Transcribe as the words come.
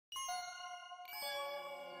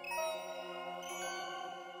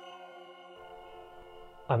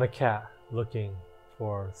I'm a cat looking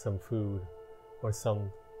for some food or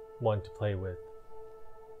someone to play with.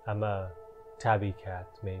 I'm a tabby cat,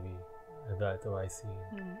 maybe. That's what I see.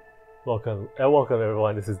 Welcome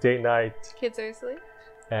everyone. This is Date Night. Kids are asleep.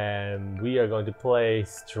 And we are going to play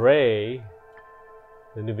Stray,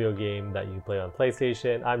 the new video game that you can play on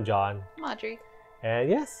PlayStation. I'm John. I'm Audrey. And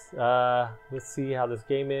yes, let's see how this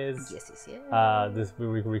game is. Yes.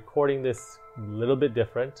 We're recording this a little bit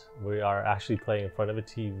different. We are actually playing in front of a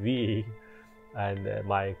TV, and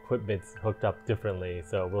my equipment's hooked up differently.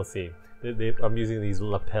 So we'll see. I'm using these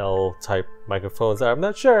lapel type microphones. I'm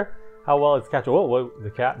not sure how well it's captured. Whoa,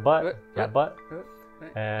 the cat butt,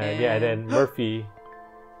 and yeah, and then Murphy,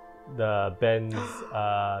 Ben's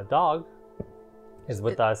dog, is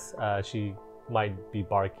with us. She might be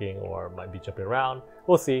barking or might be jumping around.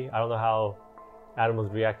 We'll see. I don't know how animals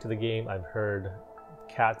react to the game. I've heard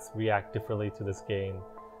cats react differently to this game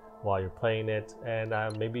while you're playing it, and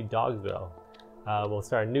maybe dogs will. We'll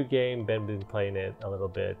start a new game. Ben's been playing it a little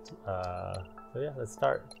bit. So yeah, let's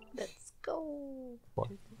start. Let's go.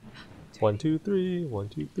 1, 2, 3. 1,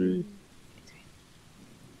 2, 3.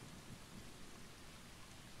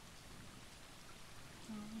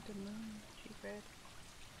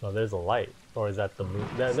 Oh, there's a light. Or is that the moon?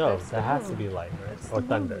 No, that has to be light, right? Or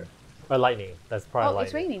thunder. Or lightning. That's probably lightning.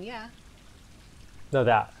 It's raining, yeah. No,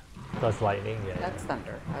 that's lightning. Yeah. That's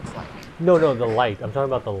thunder. That's lightning. No, the light. I'm talking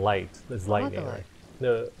about the light. It's lightning, right?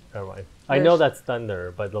 No, never mind. I know that's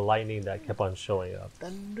thunder, but the lightning that kept on showing up.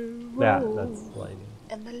 Thunder. Yeah, that's lightning.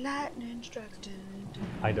 And the lightning strikes.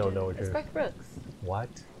 I don't know what you're... It's Garth Brooks. What?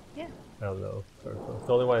 Yeah. I don't know.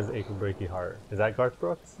 The only one is Ache and Breaky Heart. Is that Garth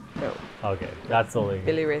Brooks? No. Okay, that's only...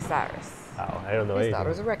 Billy Ray Cyrus. Oh, I don't know His anything.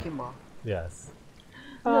 daughter's a wrecking ball. Yes.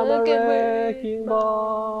 I'm a wrecking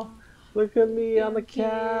ball. Look at me, I'm a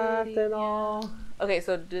cat and all. Okay,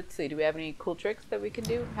 so let's see. Do we have any cool tricks that we can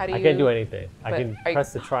do? How do you... I can't do anything. I can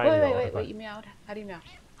press the triangle. Wait, you meowed. How do you meow?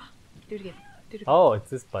 Do it again. Oh, it's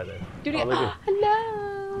this button. Do it again.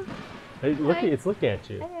 Hello. Hey, it's looking at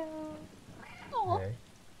you. Hello. Okay.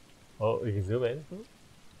 Oh, you can zoom in.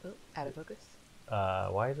 Out of focus.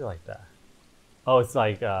 Why is it like that? Oh, it's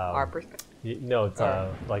like Our perspective. No, it's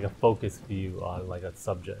like a focus view on like a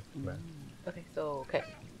subject. Right? Okay, so okay,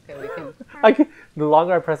 we can. The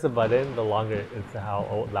longer I press the button, the longer it's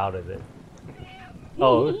how loud is it.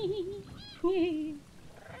 Oh.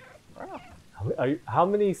 Wow. How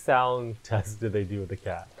many sound tests did they do with the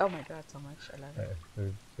cat? Oh my god, so much! I love it.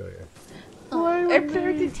 Let's go here. I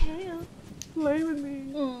blurred the tail. Play with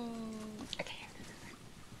me. I can't.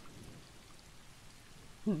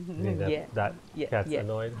 That cat's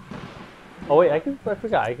annoyed. Oh wait, I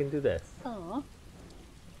forgot I can do this. Aww.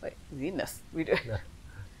 Wait, Venus. We do. No.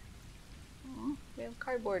 We have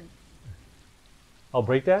cardboard. Oh,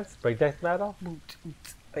 breakdance battle.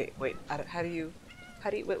 Wait. How do you?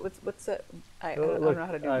 What's the? I don't know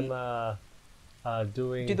how to do. I'm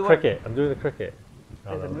doing cricket. I'm doing the cricket.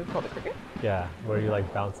 There's a move called the cricket? Yeah, where you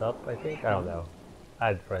like bounce up, I think. I don't know. I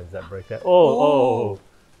had friends that break that. Oh!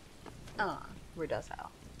 We're docile.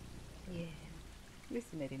 Yeah. We're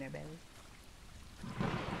submitting our belly.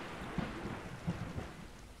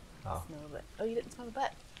 Oh. Smell the butt. Oh, you didn't smell the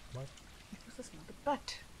butt. What? You're supposed to smell the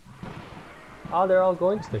butt. Oh, they're all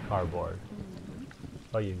going to the cardboard.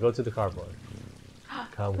 Oh, you go to the cardboard.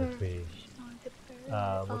 Come with me.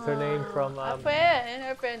 What's her name from our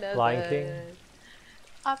friend loves Lion King?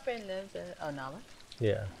 Our friend loves it. Oh, Nala?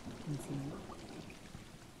 Yeah.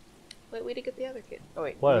 Wait, we didn't get the other kid. Oh,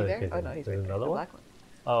 wait. What Is he other there? kid? Oh, no, he's There's right there. another The one? black one.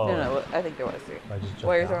 Oh. No, I think there was 3. I just jumped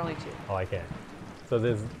Warriors out. are only 2. Oh, I can't.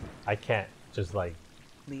 So I can't just like...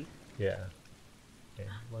 Leave? Yeah. Okay,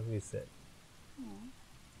 let me sit.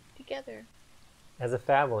 Together. As a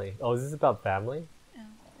family. Oh, is this about family? Oh,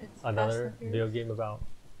 it's Another video game about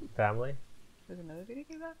family? There's another video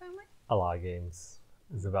game about family? A lot of games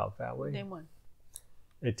is about family. Name one.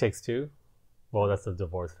 It Takes Two? Well, that's a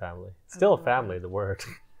divorced family. Still a family, the word.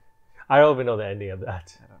 I don't even know the ending of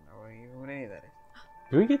that. I don't know what any of that is.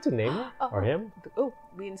 Do we get to name it? Or him? Oh,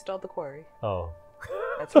 we installed the quarry. Oh.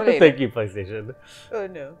 That's related. Thank you, PlayStation. Oh,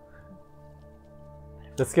 no.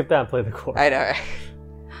 Let's skip that and play the quarry. I know, right?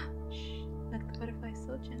 Look, the butterfly's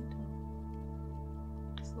so gentle.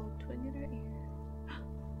 Just a little twing in her ear.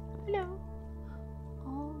 Hello.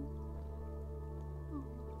 Oh.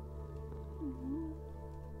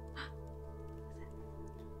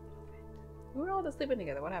 We were all just sleeping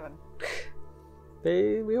together. What happened?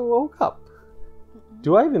 We woke up.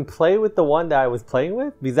 Do I even play with the one that I was playing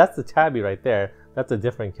with? Because that's the tabby right there. That's a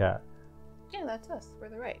different cat. Yeah, that's us. We're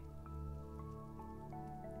the right.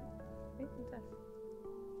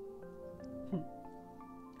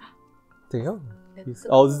 There you go.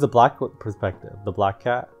 Oh, this is the black perspective. The black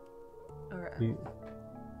cat. Or,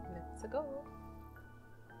 let's go.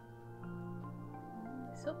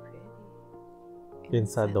 So pretty.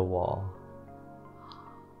 Inside the wall.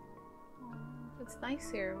 It's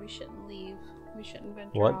nice here. We shouldn't leave. We shouldn't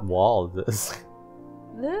venture What off. wall is this?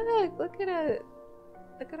 Look at it.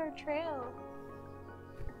 Look at our trail.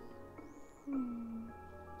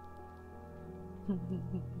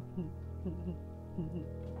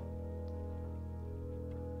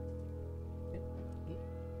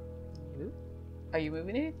 Are you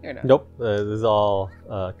moving it or no? Nope. This is all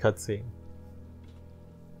cutscene.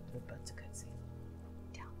 That's a cutscene.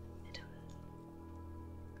 Down the middle.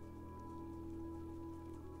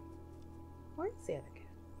 Where's the other cat?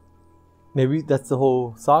 Maybe that's the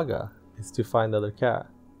whole saga. Is to find the other cat.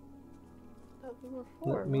 Oh, we were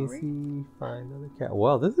four. Let me see. Find the other cat.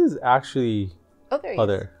 Well, this is actually Oh, there he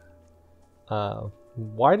is.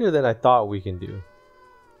 wider than I thought we can do.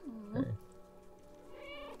 Okay.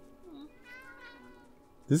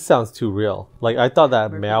 This sounds too real. Like I thought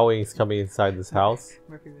that Murky. meowing is coming inside this house.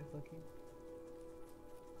 Murky was looking.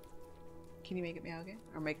 Can you make it meow again,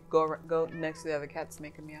 or go next to the other cats to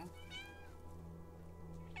make it meow?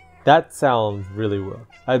 That sounds really well.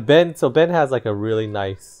 Ben has like a really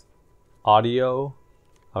nice audio.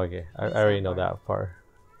 Okay, I already know that part.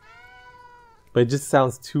 But it just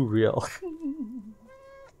sounds too real.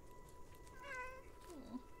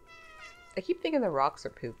 I keep thinking the rocks are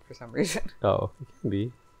poop for some reason. Oh, it can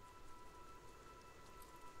be.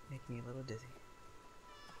 Making me a little dizzy.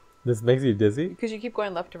 This makes you dizzy? Because you keep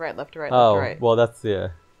going left to right, left to right, Oh, left to right. well that's yeah.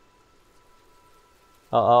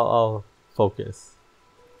 I'll focus.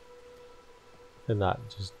 And not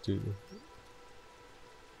just do.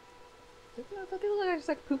 Don't they look like there's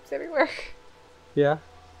like poops everywhere? Yeah.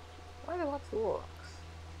 Why are there lots of little rocks?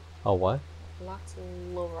 Oh, what? Lots of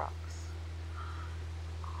little rocks.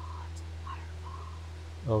 Oh, it's a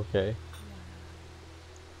waterfall. Okay.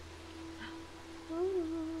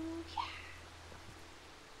 Ooh, yeah.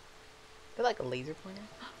 They're like a laser pointer.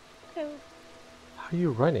 Hello. How are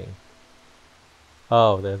you running?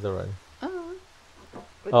 Oh, there's a run. Oh.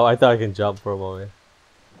 Oh, I thought I can jump for a moment.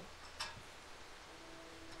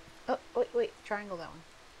 Oh, wait. Triangle that one.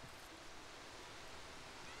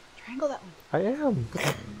 Triangle that one. I am.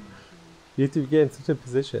 You have to get in certain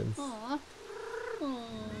positions. Aww.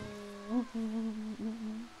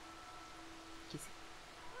 Kissy.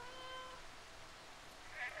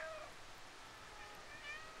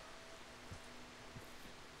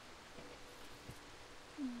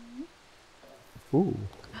 Ooh.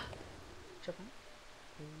 Jump on.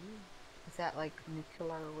 Is that like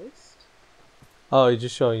nuclear waste? Oh, it's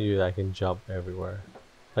just showing you that I can jump everywhere.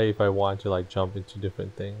 Like if I want to like jump into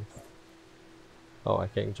different things. Oh, I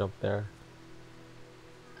can't jump there.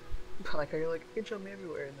 Like, are you like, I can jump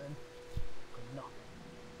everywhere and then go, no.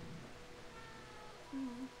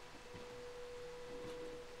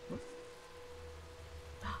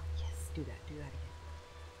 Yes, do that again.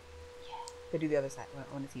 Yeah. But do the other side.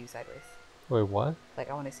 I want to see you sideways. Wait, what? Like,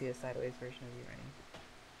 I want to see a sideways version of you running.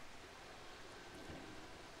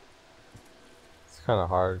 It's kind of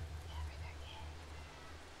hard. Yeah, right there. Yeah.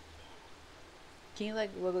 Can you like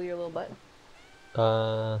wiggle your little butt?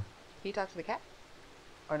 Can you talk to the cat?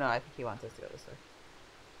 Or no, I think he wants us to go this way.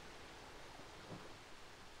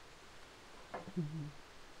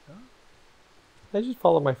 I just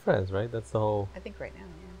follow my friends, right? That's the whole. I think right now,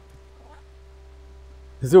 yeah.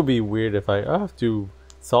 This would be weird if I have to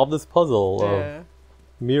solve this puzzle Yeah. of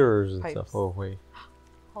mirrors and Pipes. stuff. Oh wait.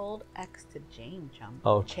 Hold X to Jane jump.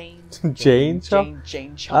 Oh. Chain. Jane jump?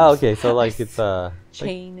 Jane jump. Oh, okay. So like it's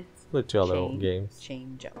Chain. like, with two other chain, games.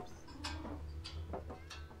 Chain jumps.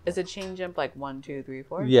 Is a chain jump like 1, 2, 3,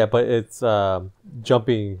 4? Yeah, but it's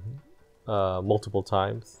jumping multiple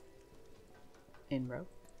times. In row.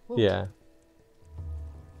 Ooh. Yeah.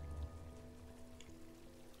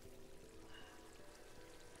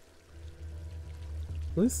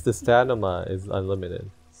 At least the stamina is unlimited.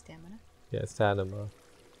 Stamina. Yeah, stamina.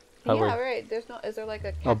 Yeah, However, right. There's no. Is there like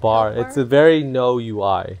a a bar. It's a very no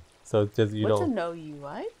UI. So it's just you What's don't. a no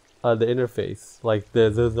UI? The interface. Like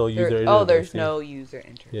there's no user interface. Oh, there's no user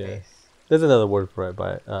interface. Yeah. There's another word for it,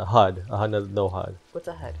 but HUD. No HUD. What's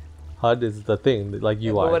a HUD? HUD is the thing, like UI.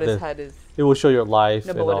 Yeah, but what is There's- HUD is? It will show your life.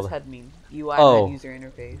 No, and but what all does that. HUD mean? UI Oh. HUD user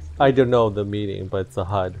interface. I don't know the meaning, but it's a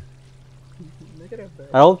HUD. Look at her butt.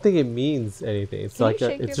 I don't think it means anything. It's Can you like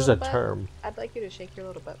shake it's your just a little butt? term. I'd like you to shake your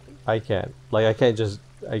little butt, please. I can't. Like I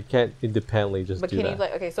can't independently just But do can that. you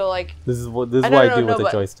like? Okay, so like. This is what I do with the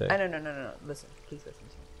but- joystick. No. Listen, please listen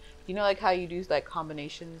to me. You know, like how you do like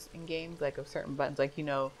combinations in games, like of certain buttons, like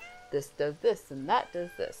this does this and that does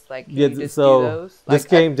this. Like can you just do those? This Like,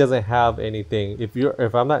 game doesn't have anything.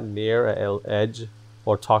 If I'm not near an edge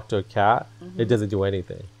or talk to a cat, it doesn't do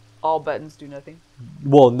anything. All buttons do nothing.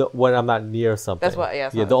 Well, no, when I'm not near something. That's what.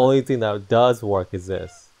 Yeah. Yeah. The only thing that does work is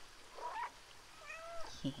this,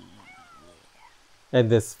 and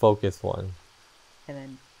this focus one. And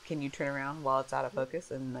then, can you turn around while it's out of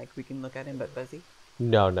focus and like we can look at him but fuzzy?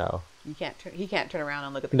 No. You can't turn. He can't turn around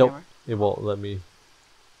and look at the Nope. camera. It won't let me.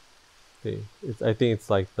 See, I think it's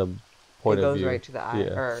like the point it of goes view. right to the eye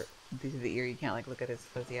Yeah. or to the ear. You can't like look at his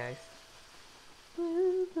fuzzy eyes.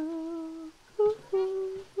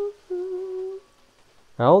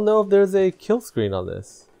 I don't know if there's a kill screen on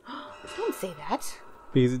this. Don't say that.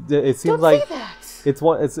 Because it seems Don't like say that. it's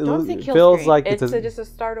one. It Don't say kill feels screen. like it's a, just a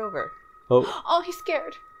start over. Oh. Oh, he's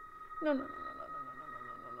scared. No.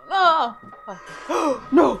 No.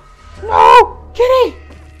 No. Kitty.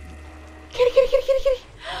 Kitty.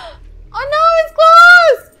 Oh no, his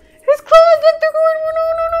claws. His claws. Look, they're going.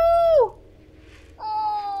 No.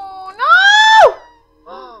 Oh no.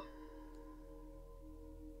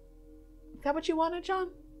 Is that what you wanted, John?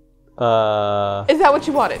 Is that what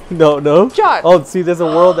you wanted? No. John. Oh, see, there's a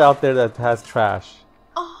world out there that has trash.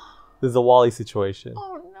 Oh. There's a Wall-E situation.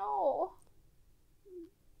 Oh no.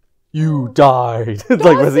 You died. It's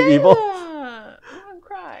like Resident Evil. I'm gonna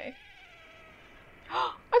cry.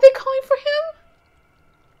 Are they calling for him?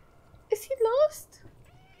 Is he lost?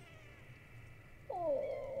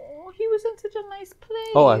 Oh, he was in such a nice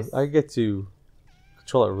place. Oh, I get to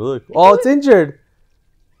control it really cool. Oh, it's injured.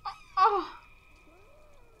 Oh.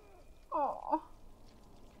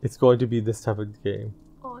 It's going to be this type of game.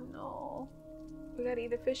 Oh no. We gotta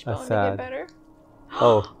eat a fishbone to sad. get better.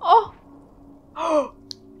 Oh. Oh.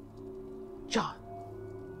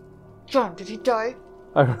 John, did he die?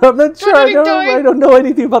 I'm not sure. I don't know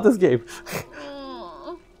anything about this game.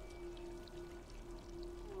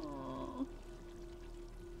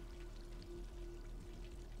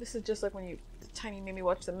 This is just like when Tiny made me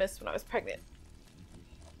watch The Mist when I was pregnant.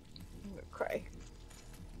 I'm gonna cry.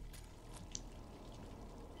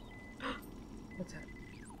 What's that?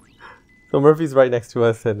 So Murphy's right next to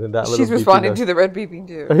us, and then that little. She's responding to the red beeping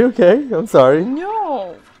too. Are you okay? I'm sorry.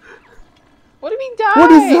 No. What if he died?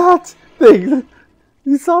 What is that thing?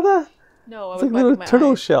 You saw that? No, I It's was like little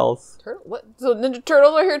turtle shells. Turtle? What? So Ninja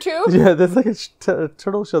Turtles are here too? Yeah, there's like a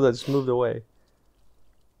turtle shell that just moved away.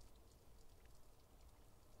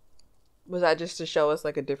 Was that just to show us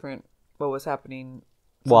like a different what was happening?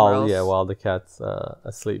 While the cat's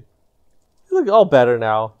asleep. They look all better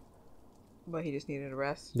now. But he just needed a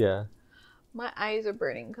rest. Yeah. My eyes are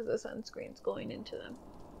burning because the sunscreen's going into them.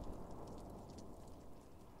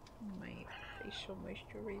 My facial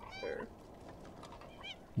moisturizer.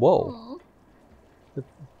 Whoa. Look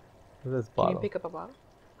at this bottle. Can you pick up a bottle?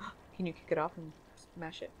 Can you kick it off and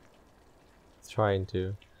smash it? It's trying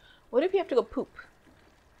to. What if you have to go poop?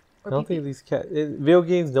 I don't think these cats... In video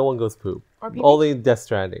games, no one goes poop. Or pee-pee? Only Death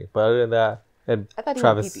Stranding. But other than that... And I thought he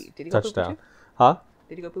Travis went pee-pee. Did he go touchdown. poop-poo? Huh?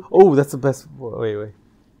 Did he go poop? Oh, that's the best... Wait.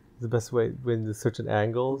 The best way when there's certain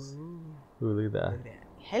angles. Ooh, look at that.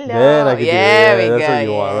 Hello. Then I can do it. We That's go. what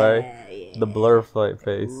you want, right? Yeah. The blur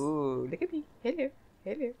face. Ooh, look at me. Hello.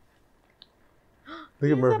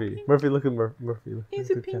 Look at Murphy. Murphy, look at Murphy. Look, He has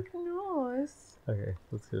look a at pink nose. Okay,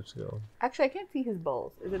 let's get it going. Actually, I can't see his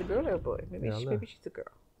balls. Is it a girl or a boy? Maybe she's a girl.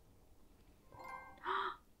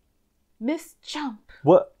 Miss Jump.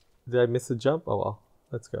 What? Did I miss a jump? Oh well.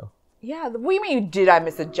 Let's go. Yeah, what do you mean did I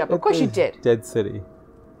miss a jump? Of course you did. Dead city.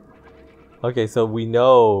 Okay, so we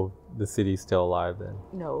know the city's still alive then.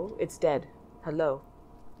 No, it's dead. Hello.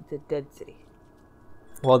 It's a dead city.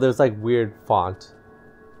 Well, there's like weird font.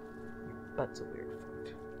 Butt's a weird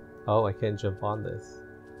font. Oh, I can't jump on this.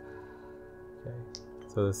 Okay.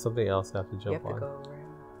 So there's something else I have to jump on. You have to go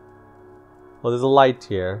around. Well, there's a light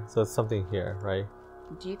here, so it's something here, right?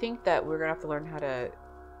 Do you think that we're gonna have to learn how to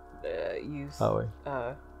use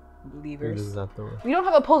Maybe levers? this is not the way. We don't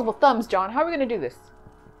have opposable thumbs, John. How are we gonna do this?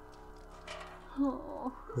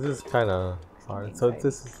 Oh. This is kind of hard. So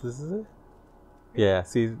this is it? Yeah,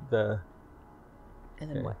 see the... And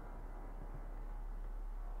then what?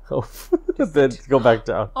 Oh, then go back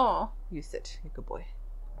down. Oh, you sit. You're a good boy.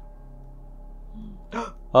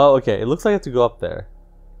 Oh, okay. It looks like I have to go up there.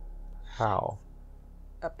 How?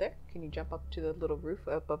 Up there? Can you jump up to the little roof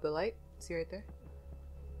above the light? See right there?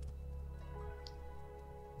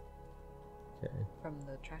 Okay. From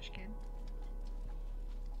the trash can?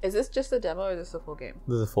 Is this just a demo or is this a full game?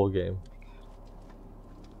 This is a full game.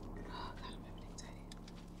 Oh, God, I'm having anxiety.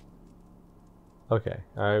 Okay,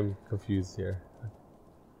 I'm confused here.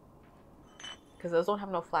 Because those don't have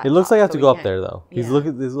no flat. It looks like I have so to go we up there though. He's Yeah.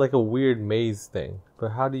 looking. There's like a weird maze thing. But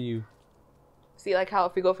how do you? See, like how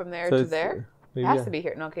if we go from there So to it's- there, maybe it has yeah. to be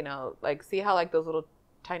here. No, okay, no. Like, see how like those little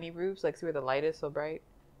tiny roofs, like see where the light is so bright?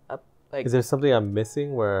 Up, like. Is there something I'm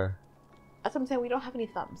missing where? That's what I'm saying. We don't have any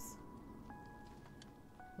thumbs.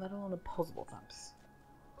 Let alone opposable thumbs.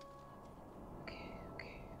 Okay.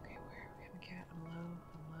 Where are we? I'm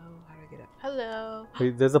low. How do I get up? Hello.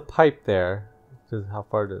 Wait, there's a pipe there. Just how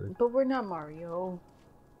far does it? But we're not Mario.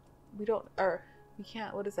 We don't. Or we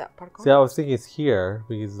can't. What is that? Parkour? See, I was thinking it's here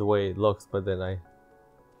because of the way it looks, but then I.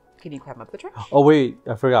 Can you climb up the tree? Oh wait,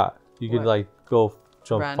 I forgot. You can What? like go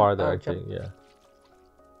jump Run. farther. Oh, I jump. think. Yeah.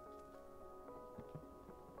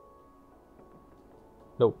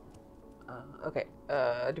 Nope. Okay.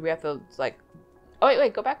 Do we have to like? Oh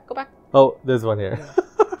wait. Go back. Oh, there's one here.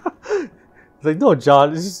 It's like no,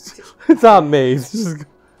 John. It's just, it's not a maze. It's just...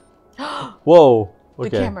 Whoa. Okay.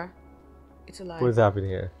 The camera. It's alive. What is happening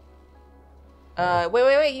here?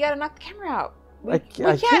 Wait. You gotta knock the camera out. We I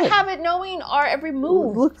can't have it knowing our every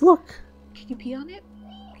move. Look. Can you pee on it?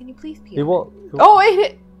 Can you please pee It on won't. it? Oh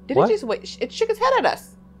wait. Did What? it just wait? It shook its head at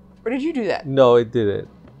us. Or did you do that? No, it didn't.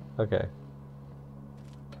 Okay.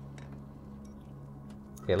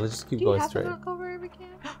 Okay, let's just keep Do you going have straight. to knock over every can?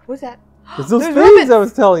 What's that? It's those There's things I robots!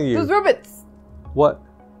 was telling you. Those robots. What?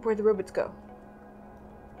 Where'd the robots go?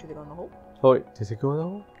 Do they go in the hole? Oh wait, did it go in the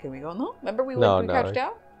hole? Can we go in the hole? Remember we No, went we no. crouched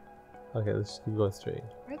down? Okay, let's just keep going straight.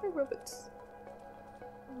 Where are the robots?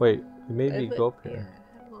 Wait, it made me It go up yeah, here.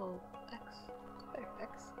 it had a little X. There,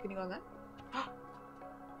 X. Can you go on that?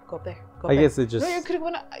 Go up there. Go up I there. guess it just. No, you could have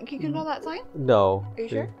gone. You could have gone that sign. No. Are you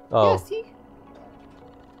sure? Oh. Yeah. See.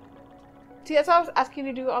 See, that's what I was asking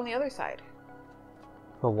you to do on the other side.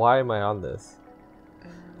 But why am I on this?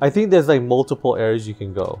 I think there's like multiple areas you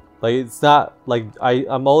can go. Like it's not like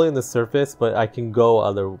I'm only on the surface, but I can go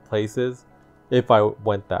other places if I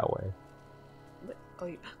went that way. What? Oh, can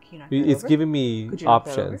you knock that It's over? giving me Could you knock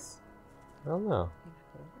that over? options. I don't know.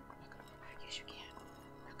 Yes, you can.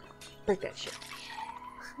 Break that shit.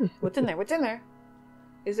 What's in there? What's in there?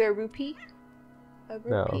 Is there a rupee? A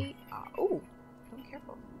No. rupee? Oh, be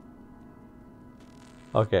careful.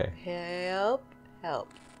 Okay. Help!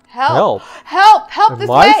 Help. Help this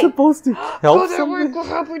Am I way! supposed to help Go that way, someone? go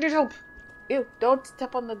help, we need help. Ew, don't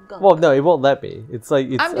step on the gunk. Well, no, it won't let me. It's like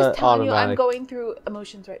it's I'm just telling you, I'm automatic. going through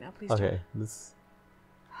emotions right now. Please Okay, this.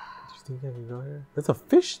 Do you think I can go here? There's a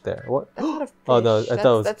fish there. What? don't. That's not a fish. Oh no, I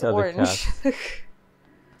thought it was that's other orange. cats.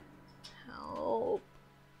 Help.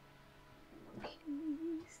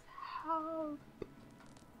 Please help.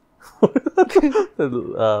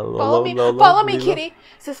 Follow me, follow me, kitty. It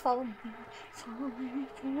says follow me. Follow me,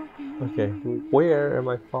 follow me. Okay, where am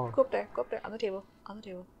I falling? Go up there, on the table, X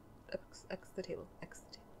the table, X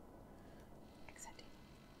the table. X that table.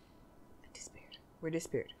 We're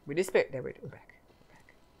disappeared. There, we're back.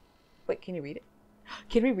 Wait, can you read it?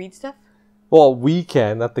 Can we read stuff? Well, we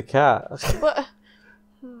can, not the cat. What?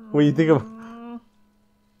 When you think of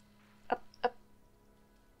Up.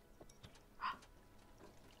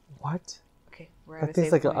 what? Okay, we're at That a thing's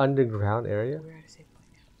safe like point. an underground area. We're at a safe point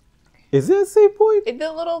now. Okay. Is it a safe point?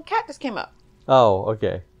 The little cat just came up. Oh,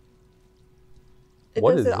 okay. It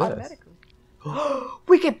What does is it this? automatically.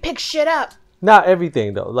 We can pick shit up. Not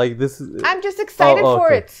everything though. Like this is. I'm just excited Oh, for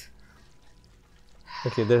okay. it.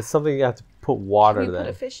 Okay, there's something you have to put water Can we there.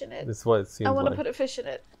 put a fish in it? This is what it seems I want like. to put a fish in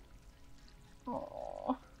it.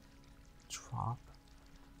 Oh. Drop.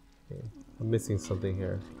 Okay. I'm missing something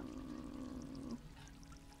here.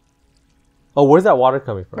 Oh, where's that water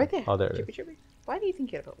coming from? Right there. Oh, there it is. Chirpy, chirpy. Why do you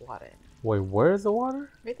think you had to put water in? Wait, where is the water?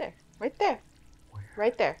 Right there. Where?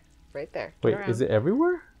 Right there. Turn Wait, around. is it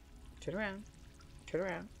everywhere? Turn around.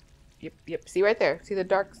 Yep. See right there. See the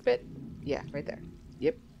dark spit? Yeah, right there.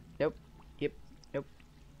 Yep. Nope. Yep.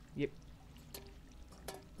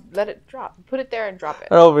 Let it drop. Put it there and drop it.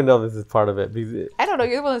 I don't even know if this is part of it. Because I don't know.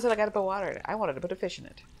 You're the one that said I got to put water in it. I wanted to put a fish in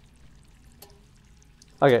it.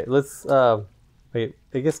 Okay, let's wait,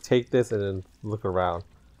 I guess take this and then look around.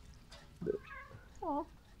 Oh.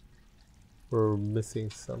 We're missing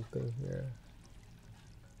something here.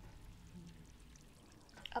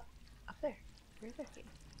 Up there. Right there. Can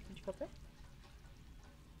you go up there?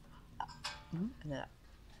 Up. And then up.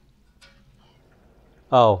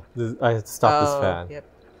 Oh, I have to stop this fan. Yep.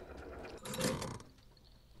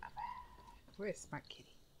 We're a smart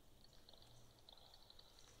kitty.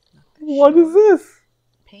 What is this?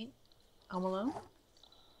 Paint? Home Alone?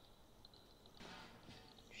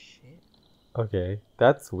 Shit. Okay,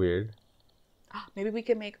 that's weird. Maybe we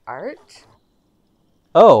can make art?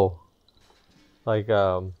 Oh, like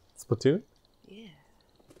Splatoon? Yeah.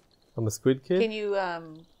 I'm a squid kid. Can you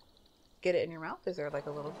get it in your mouth? Is there like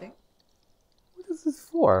a little thing? What is this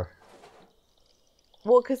for?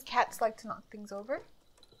 Well, because cats like to knock things over.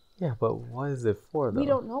 Yeah, but what is it for, though? We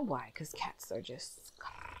don't know why, because cats are just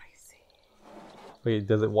crazy. Wait,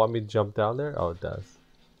 does it want me to jump down there? Oh, it does.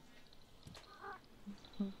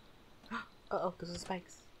 Uh-oh, those are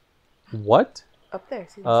spikes. What? Up there,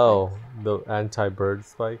 see the Oh, spikes? the anti-bird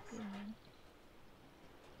spikes? Yeah.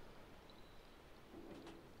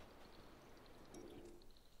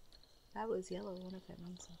 That was yellow. I wonder if that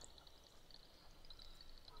means something.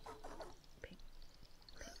 Pink.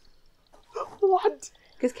 What?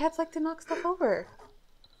 Because cats like to knock stuff over.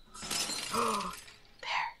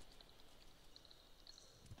 There.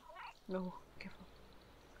 No, careful.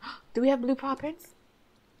 Do we have blue paw prints?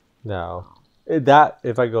 No. That,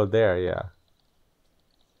 if I go there, yeah.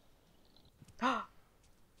 Come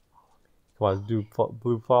on, do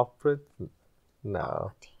blue paw print? No.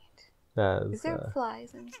 Oh, dang it. That's, Is there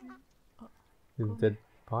flies in here? Oh, dead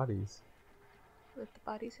bodies. let the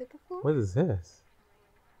bodies hit the floor? What is this?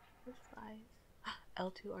 There's flies.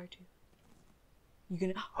 L2, R2. Are you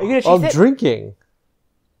gonna chase I'm it? drinking.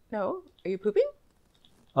 No. Are you pooping?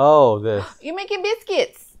 Oh, this. You're making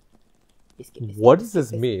biscuits. What does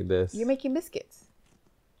this mean, this? You're making biscuits.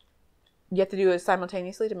 You have to do it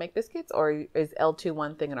simultaneously to make biscuits, or is L2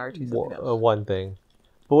 one thing and R2 something else? One thing.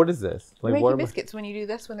 But what is this? You're Like, making biscuits when you do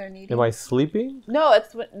this when they're kneading. Am I sleeping? No,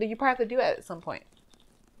 it's when, you probably have to do it at some point.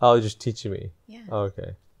 Oh, just teaching me. Yeah. Oh,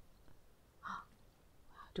 okay.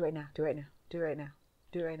 Do it right now. Do it right now. Do it right now.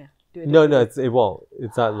 Do it right now. Do it. No, it won't.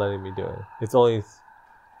 It's not letting me do it. It's only.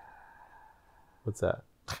 What's that?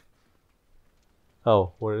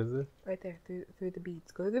 Oh, what is it? Right there, through the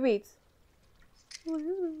beads. Go through the beads.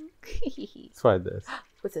 Let's try this.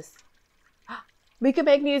 What's this? We can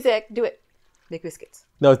make music. Do it. Make biscuits.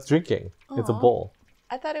 No, it's drinking. It's a Aw. bowl.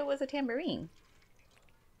 I thought it was a tambourine.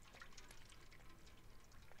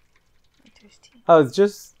 Interesting. Oh, it's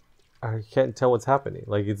just. I can't tell what's happening.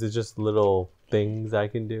 Like, is it just little things I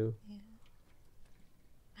can do? Yeah.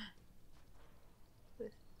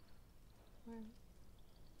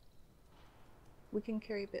 We can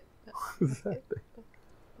carry a bit. What is that thing?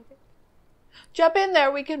 Okay. Jump in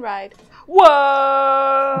there. We can ride. Whoa!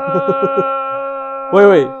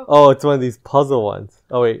 Wait. Oh, it's one of these puzzle ones.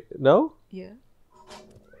 Oh, wait. No? Yeah.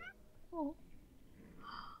 Oh.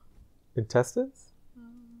 Intestines?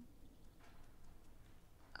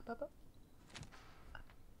 Up.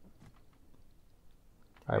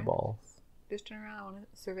 Eyeballs. Just turn around. I want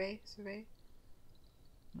to survey.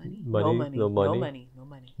 Money. Money. No money. No money. No money. No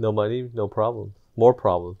money. No money. No problems. More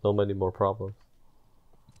problems. No money. More problems.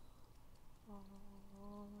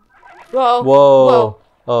 Whoa. Whoa.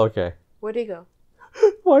 Oh, okay. Where'd he go?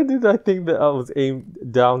 Why did I think that I was aimed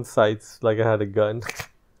down sights like I had a gun?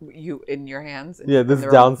 You in your hands? Yeah, this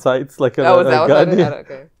down sights like a, Oh, is that a what gun. that Yeah.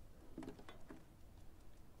 Okay.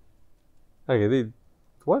 Okay,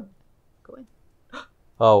 what? Go in.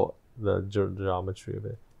 Oh, the geometry of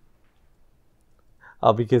it.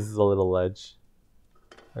 Oh, because it's a little ledge.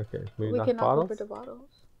 Okay, maybe We knock can knock bottles? over the bottles.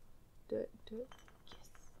 Do it. Yes.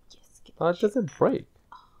 Get Oh, it doesn't break.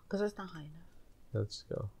 because it's not high enough. Let's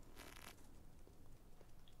go.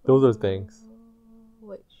 Those are things.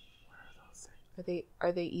 Which?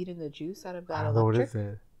 Are they eating the juice out of that I don't know, what electric?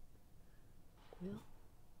 is it? Wheel?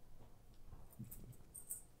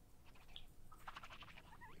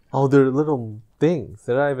 Oh, they're little things.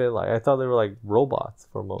 They're not even like, I thought they were like robots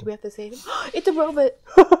for a Do moment. we have to save him? It's a robot.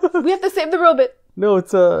 We have to save the robot. No,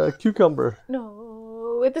 it's a cucumber.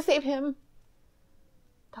 No, we have to save him.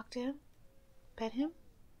 Talk to him. Pet him.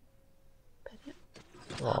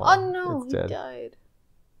 Oh no, it's he dead. died.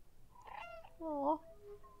 Oh.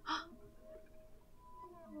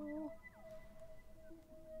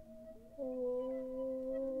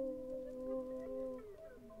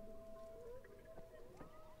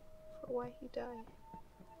 Why he died?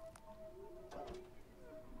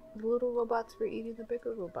 The little robots were eating the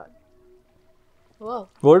bigger robot. Whoa.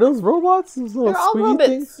 Were those robots? Those little They're all squeaky robots.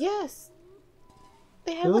 things? Yes.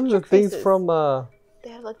 They had Those are the electric things faces. from They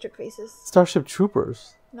had electric faces. Starship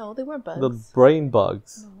Troopers. No, they weren't bugs. The brain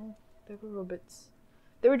bugs. No, they were robots.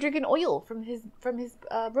 They were drinking oil from his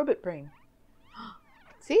robot brain.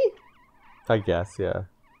 See? I guess, yeah.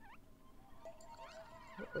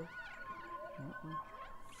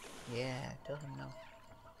 Yeah, tell him no.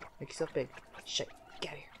 Make yourself big. Shit,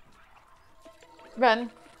 get out of here. Run.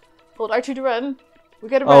 Hold R2 to run. We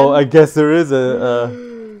gotta run. Oh, I guess there is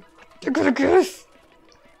a. You're gonna get us.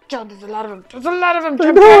 John, there's a lot of them. There's a lot of them. I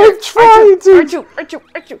Jump know, here. I'm trying to.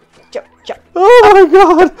 R2. Jump. Oh my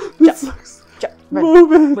god! This looks. Jump.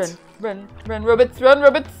 Move it! Run, robots, run,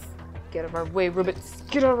 robots. Get out of our way, robots.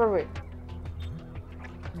 Get out of our way.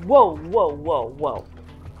 Whoa, whoa, whoa, whoa.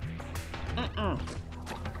 Mm-mm.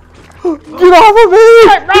 Get off of me!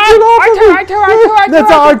 R2.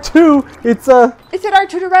 That's R2. It's a. It said R2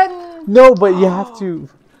 to run. No, but you have to.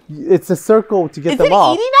 It's a circle to get them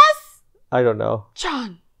off. Is it eating us? I don't know.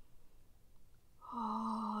 John.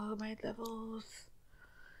 Oh, my levels.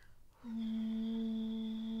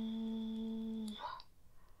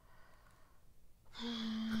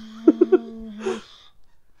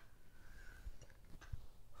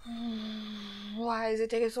 Why is it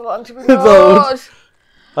taking so long to reload?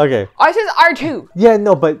 Okay. Oh, it says R2. Yeah,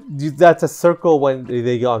 no, but that's a circle when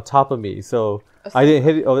they get on top of me. So I didn't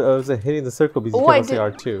hit it. I wasn't hitting the circle because you kept saying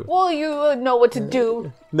R2. Well, you know what to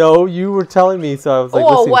do. No, you were telling me, so I was like, oh,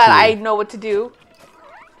 listening well, to you. I know what to do.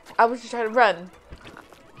 I was just trying to run.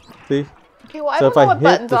 See? Okay, well, I don't know what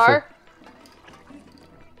buttons are.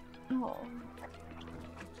 Oh.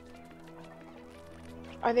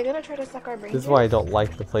 Are they gonna try to suck our brains? This is why I don't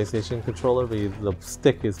like the PlayStation controller, because the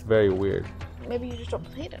stick is very weird. Maybe you just don't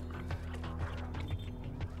play them.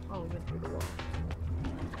 Oh, we went through the wall.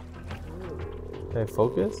 Can I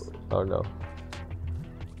focus? Oh no.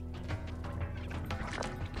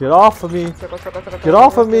 Get off of me! Get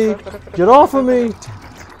off of me! Get off of me!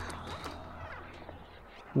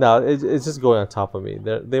 No, it's just going on top of me.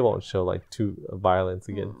 They won't show like too violence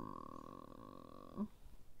again.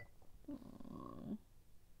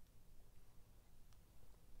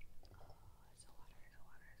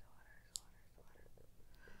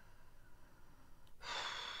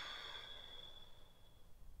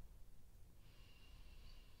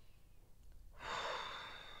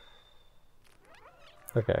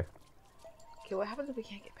 Okay. Okay, what happens if we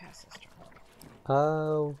can't get past this?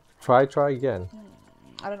 Try again.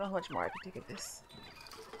 I don't know how much more I can take of this.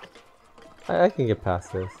 I can get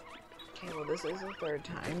past this. Okay, well this is the third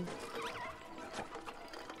time.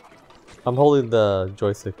 I'm holding the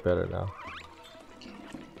joystick better now. Okay.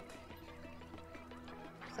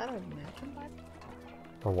 Is that a mannequin body?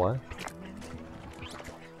 A what?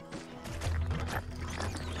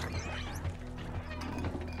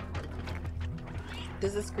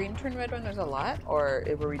 Does the screen turn red when there's a lot, or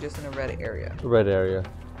were we just in a red area? Red area.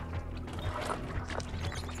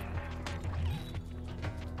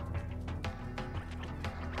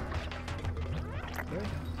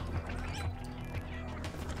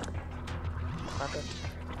 Okay.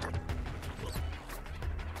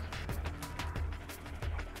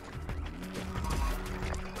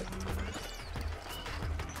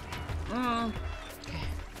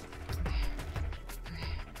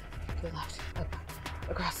 To the left, up,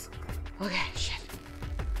 across. Okay, shit.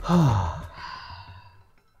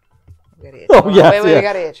 We gotta itch. Oh, yes, Wait, yeah. we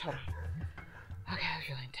gotta itch. Hold on. Okay, that was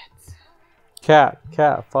really intense.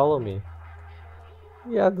 Cat, follow me.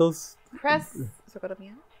 Yeah, those. Press. So go to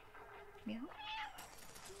meow. Meow.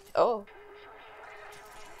 Oh.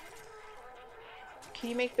 Can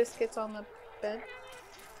you make biscuits on the bed?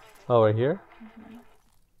 Oh, right here? Mm-hmm.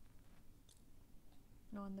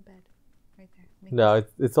 No, on the bed. Right there. Make No,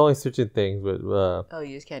 it's only switching things, but oh,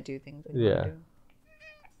 you just can't do things. Like yeah. do.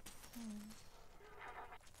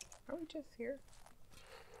 Are we just here?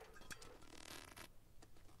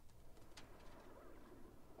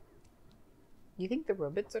 You think the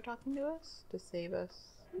robots are talking to us to save us?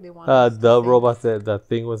 They want us the robots that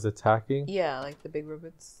thing was attacking. Yeah, like the big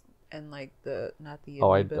robots and like the not the. Oh,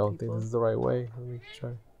 I amoeba don't people. think this is the right way. Let me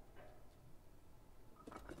try.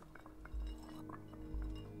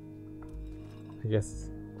 I guess.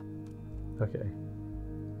 Okay.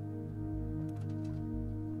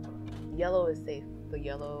 Yellow is safe. The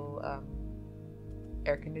yellow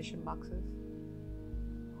air conditioned boxes.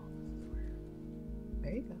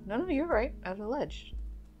 There you go. No, you're right. Out of the ledge.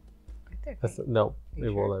 Right there. That's no. You It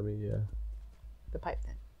sure? won't let me. Yeah. The pipe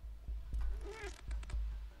then.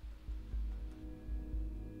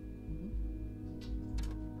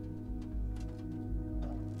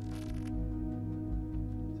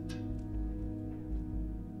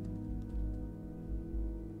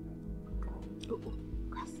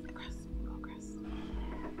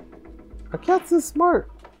 Our cat's is smart.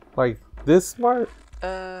 Like this smart.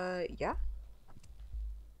 Yeah.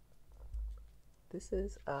 This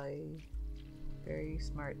is a very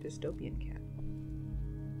smart dystopian cat.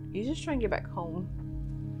 He's just trying to get back home.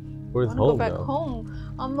 Where's I home want to go back now?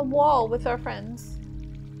 home on the wall with our friends.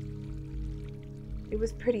 It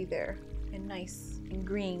was pretty there and nice and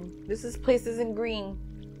green. This place is in green.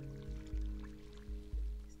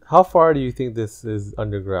 How far do you think this is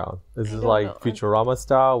underground? Is I this don't like know. Futurama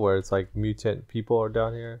style, where it's like mutant people are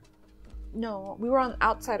down here? No, we were on the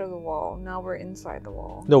outside of the wall. Now we're inside the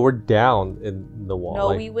wall. No, we're down in the wall. No,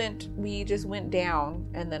 like, we just went down,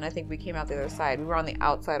 and then I think we came out the other side. We were on the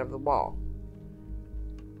outside of the wall.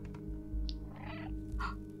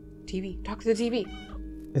 TV. Talk to the TV.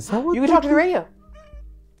 Is that what You can talk to the radio.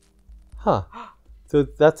 Huh. So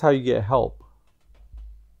that's how you get help.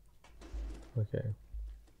 Okay.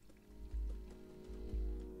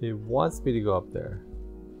 It wants me to go up there.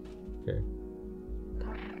 Okay.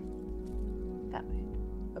 That way.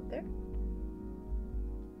 Up there?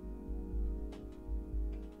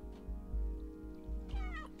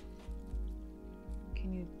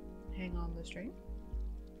 Can you hang on the string?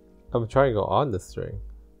 I'm trying to go on the string.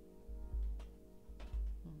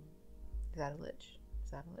 Is that a lich?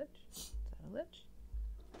 Is that a lich? Is that a lich?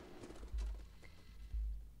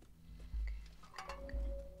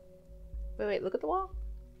 Okay. Wait, look at the wall.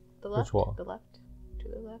 The left? Which wall? The left. To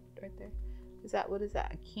the left, right there. Is that, what is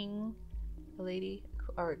that? A king? A lady?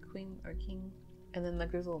 Or a queen? Or a king? And then like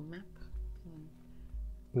there's a little map.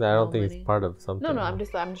 No, I don't think it's part of something. No, I'm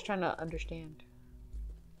just trying to understand.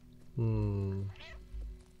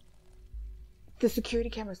 The security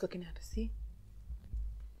camera's looking at us, see?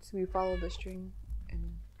 So we follow the string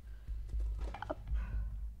and up.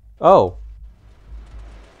 Oh.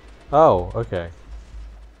 Oh, okay.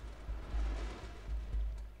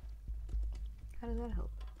 How does that help?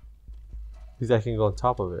 Because I can go on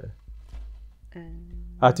top of it. And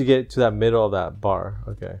I have to get to that middle of that bar.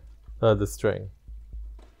 Okay. The string.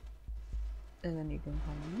 then you can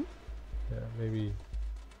come in. Yeah, maybe.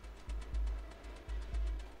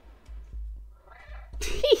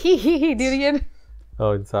 Do it again.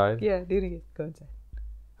 Oh, inside? Yeah, do it again. Go inside.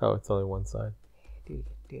 Oh, it's only one side. Do it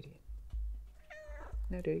again. Do it again.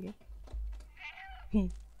 No, do it again.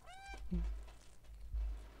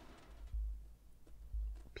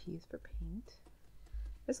 P is for paint.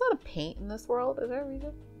 There's a lot of paint in this world. Is there a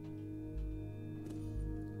reason?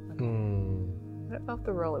 Okay. I don't know if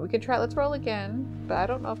the roll it. We could try. Let's roll again, but I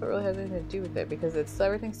don't know if it really has anything to do with it because it's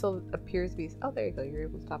everything still appears to be. Oh, there you go. You're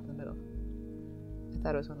able to stop in the middle. I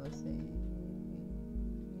thought it was one of those things.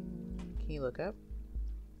 Can you look up?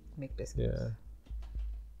 Make biscuits. Yeah.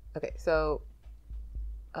 Okay, so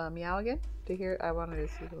meow again to hear. I wanted to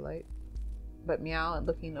see the light, but meow and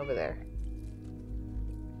looking over there.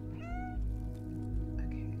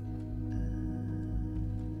 Okay.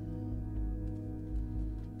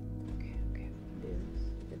 Okay.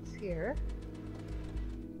 It's here.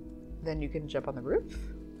 Then you can jump on the roof.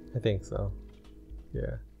 I think so. Yeah.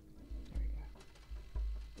 There we go.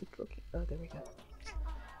 Keep looking. Oh, there we go.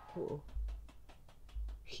 Ooh.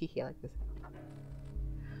 I like this.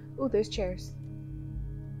 Oh, there's chairs.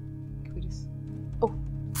 Can we just... Oh!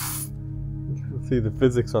 See the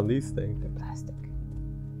physics on these things. They're plastic.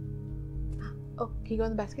 Oh, can you go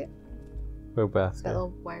in the basket? Where basket? That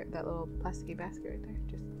little wire, that little plasticky basket right there.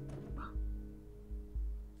 Just...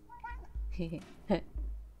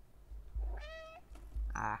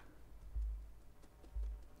 Ah.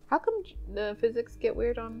 How come the physics get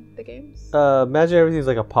weird on the games? Imagine everything's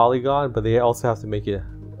like a polygon, but they also have to make it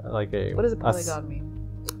like a... What does a polygon mean?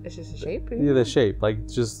 It's just a shape? Yeah, the shape. Like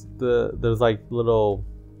just there's like little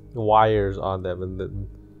wires on them, and then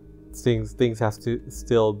things have to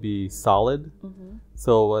still be solid.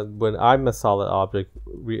 So when I'm a solid object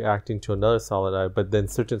reacting to another solid object, but then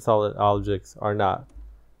certain solid objects are not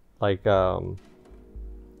like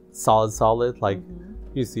solid. Like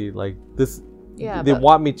you see, like this. Yeah, they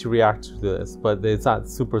want me to react to this, but it's not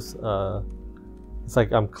super. It's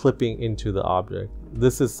like I'm clipping into the object.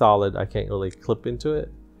 This is solid. I can't really clip into it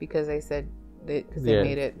because they said they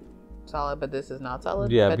made it solid, but this is not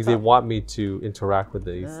solid. Yeah, because they want me to interact with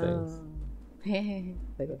these things. Okay.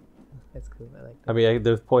 That's cool. I like that. I mean,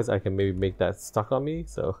 there's points I can maybe make that stuck on me.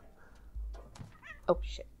 So. Oh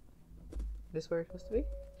shit! This where it's supposed to be?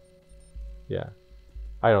 Yeah,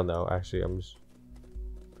 I don't know. Actually, I'm just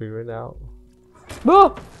figuring it out.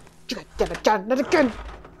 Oh! Damn it, John! Not again!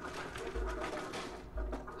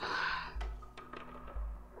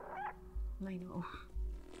 I know.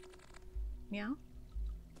 Meow?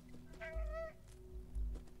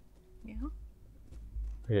 Meow?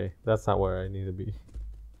 Okay, that's not where I need to be.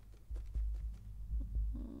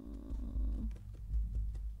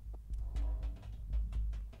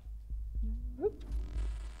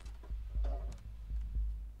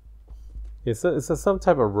 It's some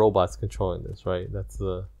type of robots controlling this, right? That's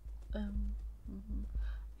the... I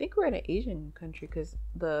think we're in an Asian country because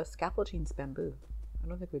the scaffolding's bamboo. I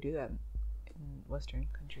don't think we do that in Western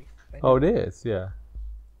countries. Oh, it is, yeah.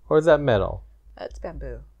 Or is that metal? That's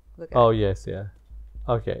bamboo. Look at Oh, it. yes, yeah.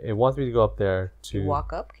 Okay, it wants me to go up there to... Can you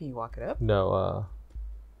walk up? Can you walk it up? No,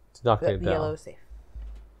 To knock The it down. yellow is safe.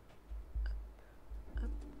 Up.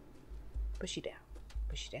 Push you down.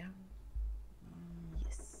 Push you down.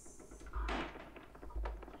 Yes.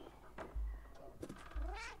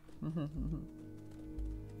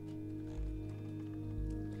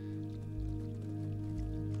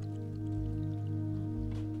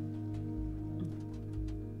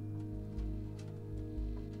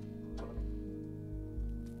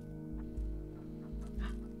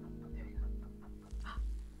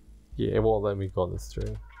 Yeah, it won't let me go on the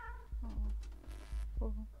string.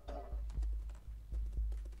 Oh.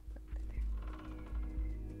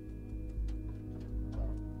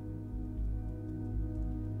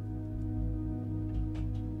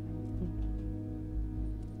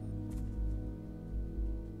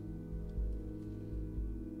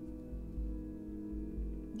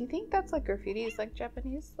 Do you think that's like graffiti is like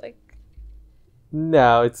Japanese? Like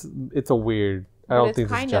No, it's a weird. I don't think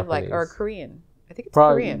it's kind it's of Japanese. like or Korean. I think it's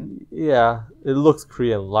Probably, Korean. yeah, it looks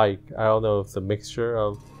Korean-like. I don't know if it's a mixture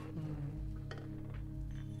of.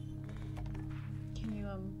 Can you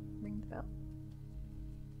ring the bell?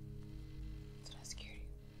 It's not security.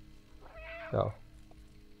 No.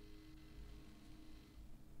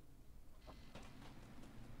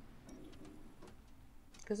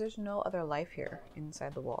 Because there's no other life here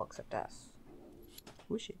inside the wall except us.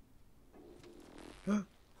 Whooshy.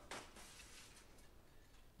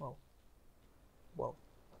 Whoa. Whoa.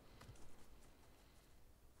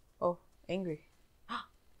 Oh, angry.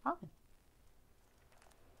 Ramen.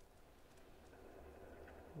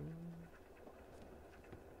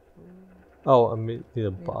 Oh, I mean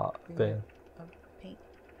the thing. Paint.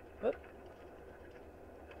 Whoop.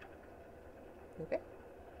 You okay?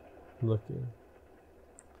 I'm looking.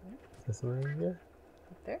 Is there something in here?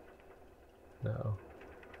 Up there? No.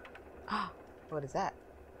 What is that?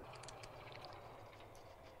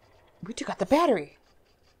 We took out the battery.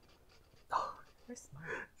 We're smart.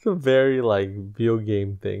 It's a very like video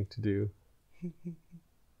game thing to do.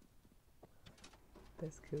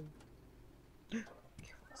 That's cool.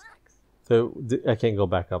 So I can't go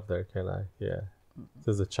back up there, can I? Yeah.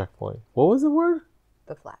 There's a checkpoint. What was the word?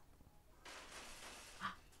 The flat.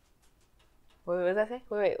 Wait, what does that say?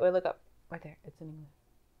 Wait, look up. Right there. It's in English.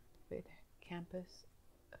 Right there. Campus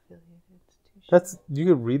affiliated institution. That's you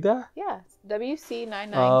could read that? Yeah. It's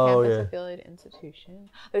WC99 Oh, campus yeah. affiliated institution.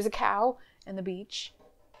 There's a cow in the beach.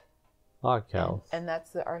 Cows. And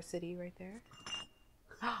that's our city right there.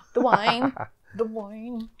 The wine. The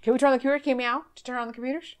wine. Can we turn on the computer? Can we out to turn on the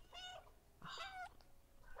computers?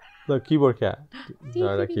 Look, keyboard cat.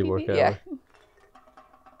 No, not keyboard cat. Yeah.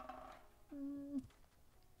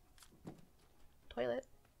 Toilet.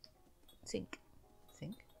 Sink.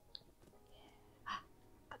 Sink.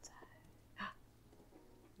 Outside.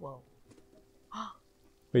 Whoa.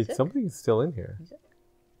 Wait, Music? something's still in here. Music.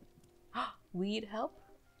 Weed help?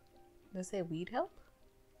 Does it say weed help?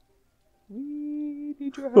 We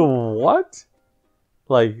need your help. What?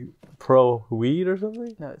 Like pro weed or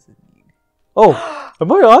something? No, it's weed. Oh,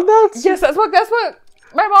 am I on that? Yes, that's what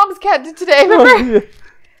my mom's cat did today. Remember?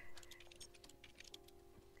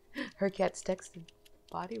 Her cat's texted.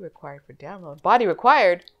 Body required for download. Body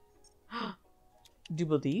required?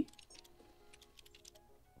 Double D?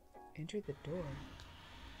 Enter the door.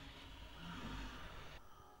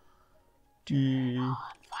 Turn on.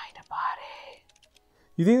 Find a body.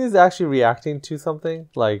 You think this is actually reacting to something?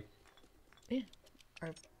 Like, Yeah.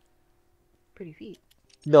 Or pretty feet.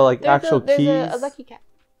 no, like actual keys? There's a lucky cat.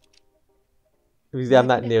 Because I'm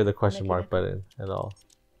not Lucky near the duck. question Lucky mark duck. button at all.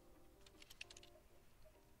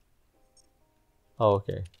 Oh,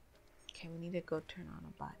 okay. Okay, we need to go turn on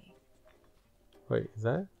a body. Wait, is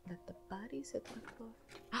that? Let the body sit on the floor.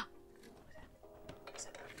 What's that? What's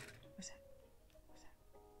that? What's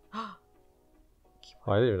that?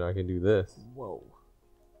 Oh, I didn't even know I can do this. Whoa.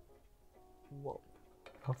 Whoa.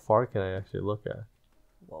 How far can I actually look at?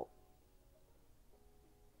 Whoa.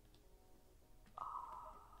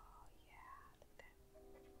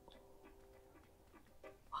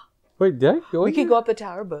 Wait, did I go We in can here? go up the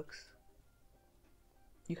tower books.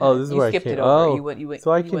 You Oh, this is where I skipped came. it over. Oh, You went,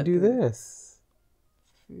 so I you can went do through. this.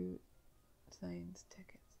 Fruit, science,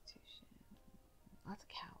 tech institution. Lots of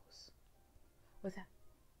cows. What's that?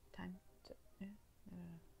 Time.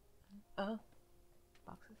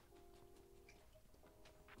 Boxes.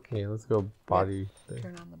 Okay, let's go body thing.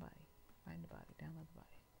 Turn on the body. Find the body. Download the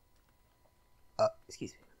body.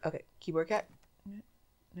 Excuse me. Okay. Keyboard cat. No.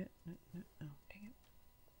 Oh, dang it.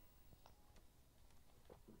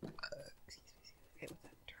 Excuse me. Okay, what's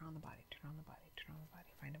that? Turn on the body. Turn on the body. Turn on the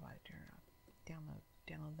body. Find a body. Turn it on.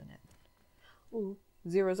 Download the net. Ooh,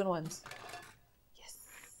 zeros and ones. Yes.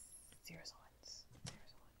 Zeros and ones.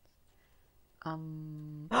 Zeros and ones.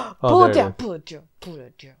 Pull there it it down, is. pull it down, pull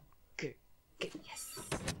it down. Good, good, yes.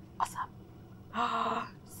 Awesome.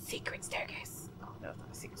 Secret staircase. Oh, no, it's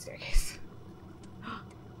not a secret staircase.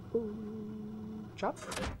 Ooh. Drop.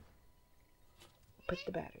 Put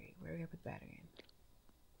the battery. Where are we gonna put the battery in?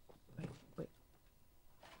 Wait. What's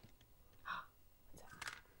that?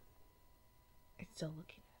 It's still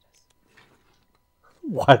looking at us.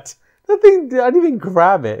 What? That thing, I didn't even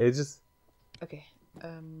grab it. It just... Okay.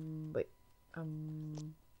 Wait.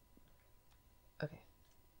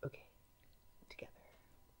 Okay. Together.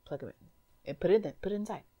 Plug them in. And put it in there. Put it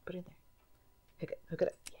inside. Put it in there. Hook it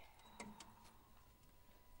up. Yeah.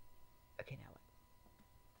 Okay, now what?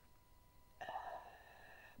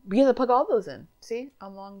 We have to plug all those in. See?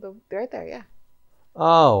 Along the... Right there, yeah.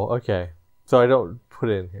 Oh, okay. So I don't put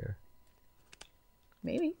it in here.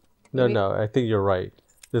 Maybe. No, I think you're right.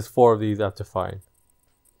 There's 4 of these I have to find.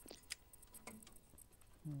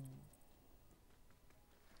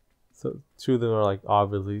 So 2 of them are like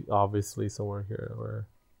obviously somewhere here. Or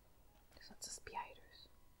There's lots of spiders.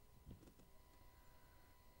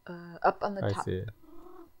 Up on the I top. see it.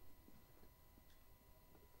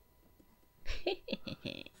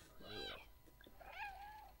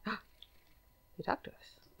 They talk to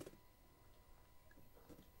us.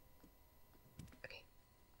 Okay.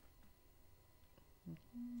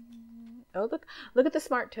 Oh, look at the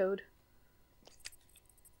smart toad.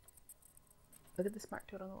 Look at the smart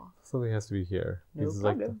toad on the wall. Something has to be here. No This is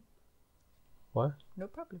problem. like the... What? No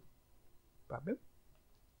problem. Problem?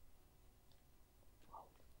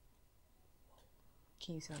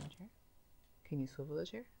 Can you sit on the chair? Can you swivel the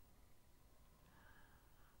chair?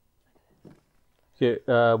 Okay,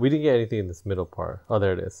 we didn't get anything in this middle part. Oh,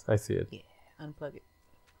 there it is. I see it. Yeah, unplug it.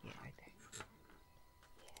 Yeah, right there.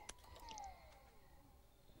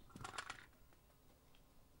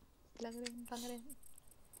 Yeah. Plug it in.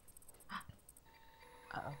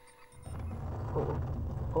 Uh-oh.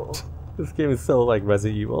 Uh-oh. This game is so like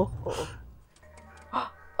Resident Evil.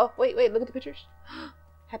 Uh-oh. Oh, wait, look at the pictures.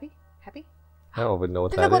 Happy? I don't even know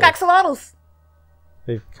what They that look is. like axolotls.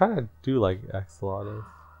 They kind of do like axolotls.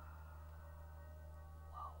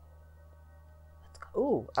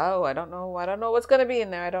 Ooh, oh, I don't know what's gonna be in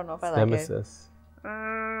there. I don't know if I like Nemesis. it.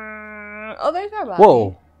 Oh, there's our body.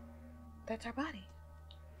 Whoa! That's our body.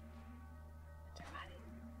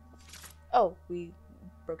 Oh, we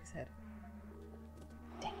broke his head.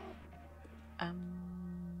 Dang.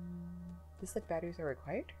 This like batteries are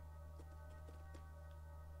required?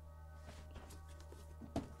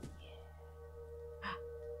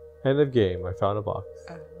 End of game. I found a box.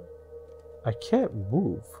 I can't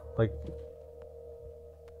move. Like...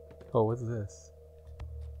 Oh, what's this?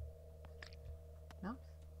 Mouse?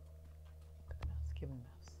 Put the mouse. Give him the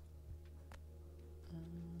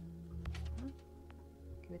mouse.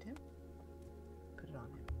 Give it to him. Put it on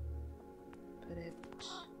him. Put it...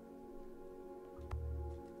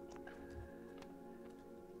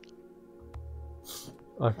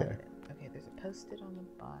 Okay. Okay, there's a post-it on the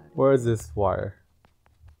bottom. Where is this wire?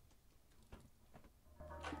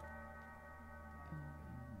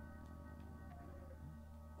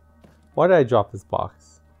 Why did I drop this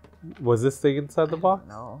box? Was this thing inside the box?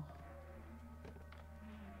 No.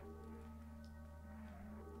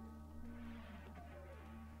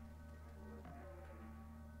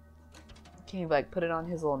 Can you like put it on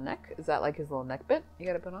his little neck? Is that like his little neck bit you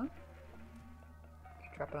gotta put on?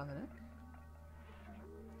 Drop it on the neck.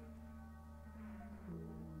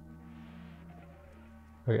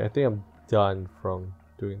 Okay, I think I'm done from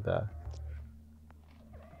doing that.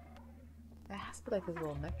 That has to be like his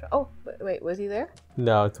little neck. Oh, wait, was he there?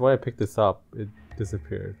 No, it's when I picked this up, it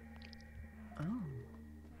disappeared. Oh,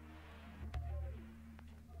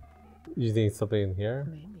 You think it's something in here?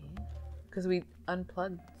 maybe. Because we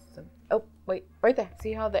unplugged some. Oh, wait, right there.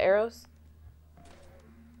 See how the arrows?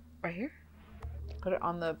 Right here? Put it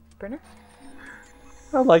on the printer?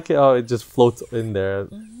 I like it how it just floats in there.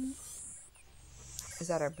 Is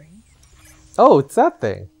that our brain? Oh, it's that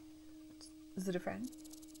thing. Is it a friend?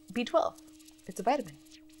 B12. It's a vitamin.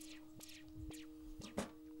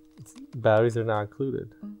 Batteries are not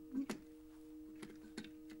included.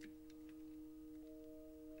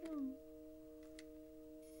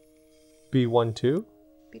 B12?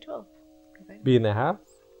 B12. B vitamin. B and a half?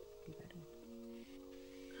 B vitamin.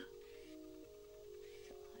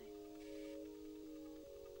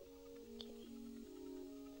 Kitty.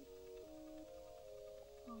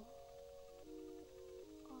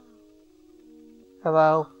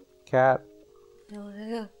 Hello, cat.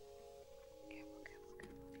 Hello. Careful.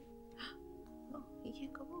 No, you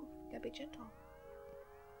can't go move. You gotta be gentle.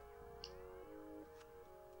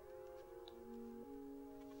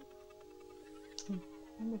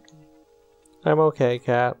 I'm okay. I'm okay,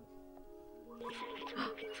 cat.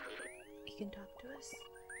 He can talk to us.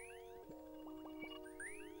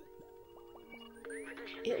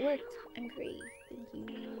 It worked. I'm great. Thank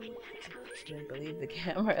you. I can't believe the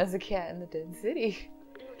camera as a cat in the dead city.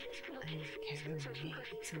 I can't remember me.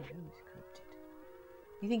 It's corrupted.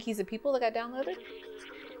 You think he's the people that got downloaded?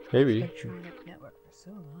 Maybe. Electronic network for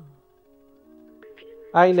so long.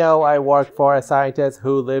 I know I work for a scientist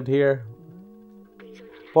who lived here.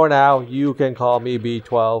 For now, you can call me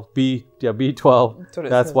B12. B12.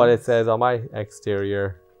 That's what it says on my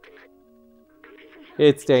exterior.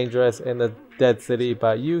 It's dangerous in the dead city,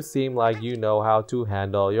 but you seem like you know how to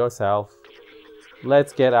handle yourself.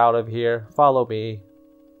 Let's get out of here. Follow me.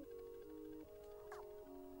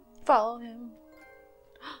 Follow him.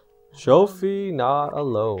 Sophie, not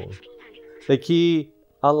alone. The key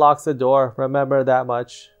unlocks the door. Remember that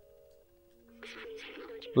much.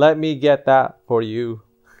 Let me get that for you.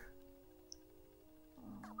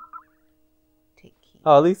 Take key.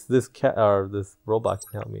 Oh, at least this cat or this robot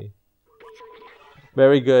can help me.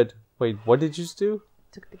 Very good. Wait, what did you just do?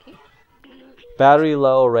 Took the key. Battery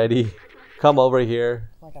low, ready. Come over here.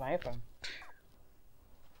 Like an iPhone.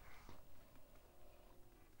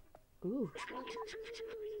 Ooh.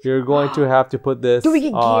 You're going to have to put this Do we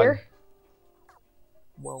get on. gear?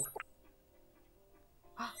 Whoa.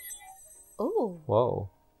 Oh. Whoa.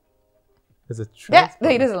 Is it That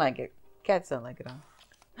he doesn't like it. Cats don't like it, huh?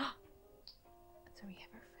 So we have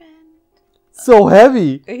our friend. So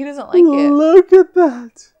heavy. He doesn't like it. Look at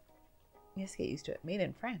that. He has to get used to it. Made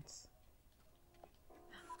in France.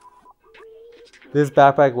 This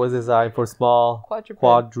backpack was designed for small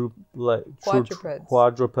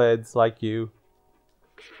quadrupeds like you.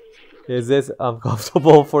 Is this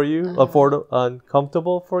uncomfortable for you?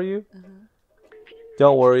 Uncomfortable for you?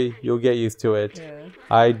 Don't worry, you'll get used to it. Yeah.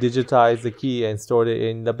 I digitized the key and stored it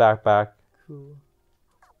in the backpack. Cool.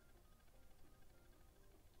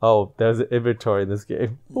 Oh, there's an inventory in this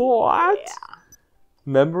game. What? Yeah.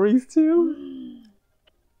 Memories too?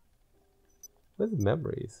 What's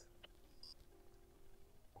memories?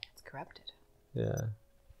 It's corrupted. Yeah.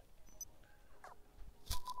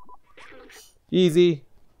 Easy.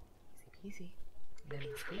 Easy.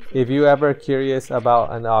 If you're ever curious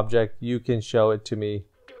about an object, you can show it to me.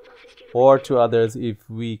 Or to others if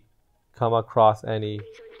we come across any.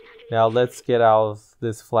 Now let's get out of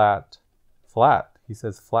this flat. Flat? He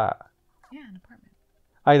says flat. Yeah, an apartment.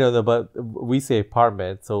 I know that, but we say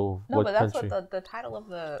apartment, so No, what but that's country? what the title of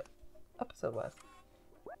the episode was.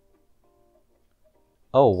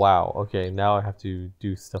 Oh, wow. Okay, now I have to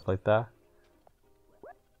do stuff like that.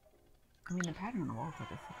 I mean, the pattern on the wall is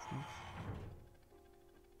like a 60s.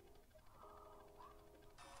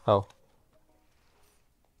 Oh.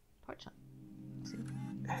 Torchlight. See?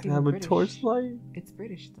 I have a torchlight? It's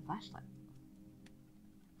British. It's a flashlight.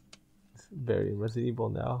 It's very Resident Evil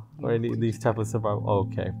now. Or any these type of survival. Oh,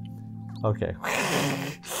 okay. Okay.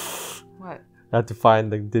 What? I have to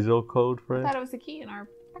find the digital code for I it. thought it was the key in our...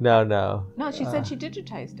 No, no. No, she said she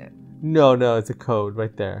digitized it. No, no, it's a code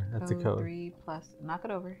right there. That's a code. 3 plus... Knock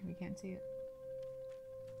it over. You can't see it.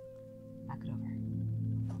 Knock it over.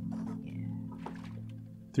 Yeah.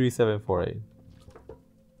 3748.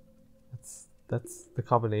 That's the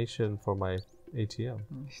combination for my ATM.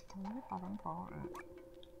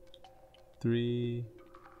 3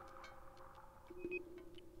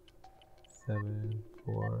 7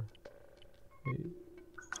 4 8.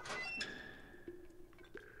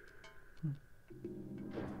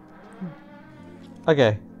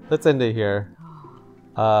 Okay, let's end it here.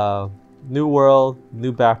 New world,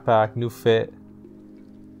 new backpack, new fit.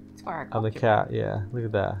 I'm the cat, yeah. Look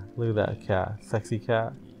at that. Look at that cat. Sexy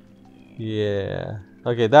cat. Yeah.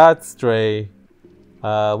 Okay, that's Stray.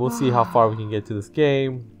 We'll see how far we can get to this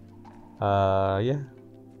game. Yeah.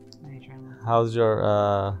 How's your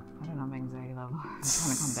I don't know, my anxiety level. I'm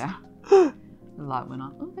trying to calm down. A lot went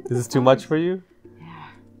on. Oh, is this too much for you?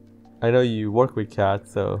 Yeah. I know you work with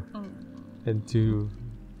cats, so and to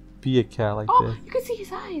be a cat like this. You can see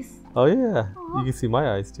his eyes. Oh yeah. You can see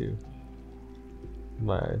my eyes too.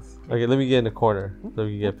 My eyes. Okay, let me get in the corner so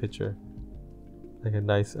we can get a picture. Like a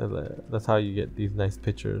nice, that's how you get these nice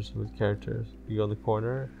pictures with characters. You go in the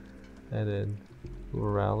corner and then move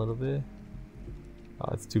around a little bit. Oh,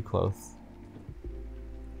 it's too close.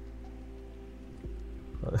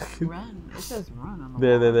 Run. It says run on the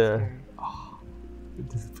there, wall. there. Oh, it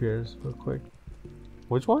disappears real quick.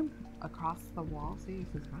 Which one? Across the wall, see, it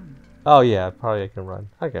says run. Oh yeah, probably I can run.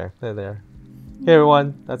 Okay, there. Hey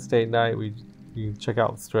everyone, that's Datenite. You can check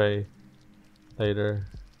out Stray later.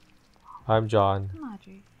 I'm John.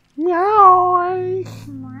 Audrey. Meow.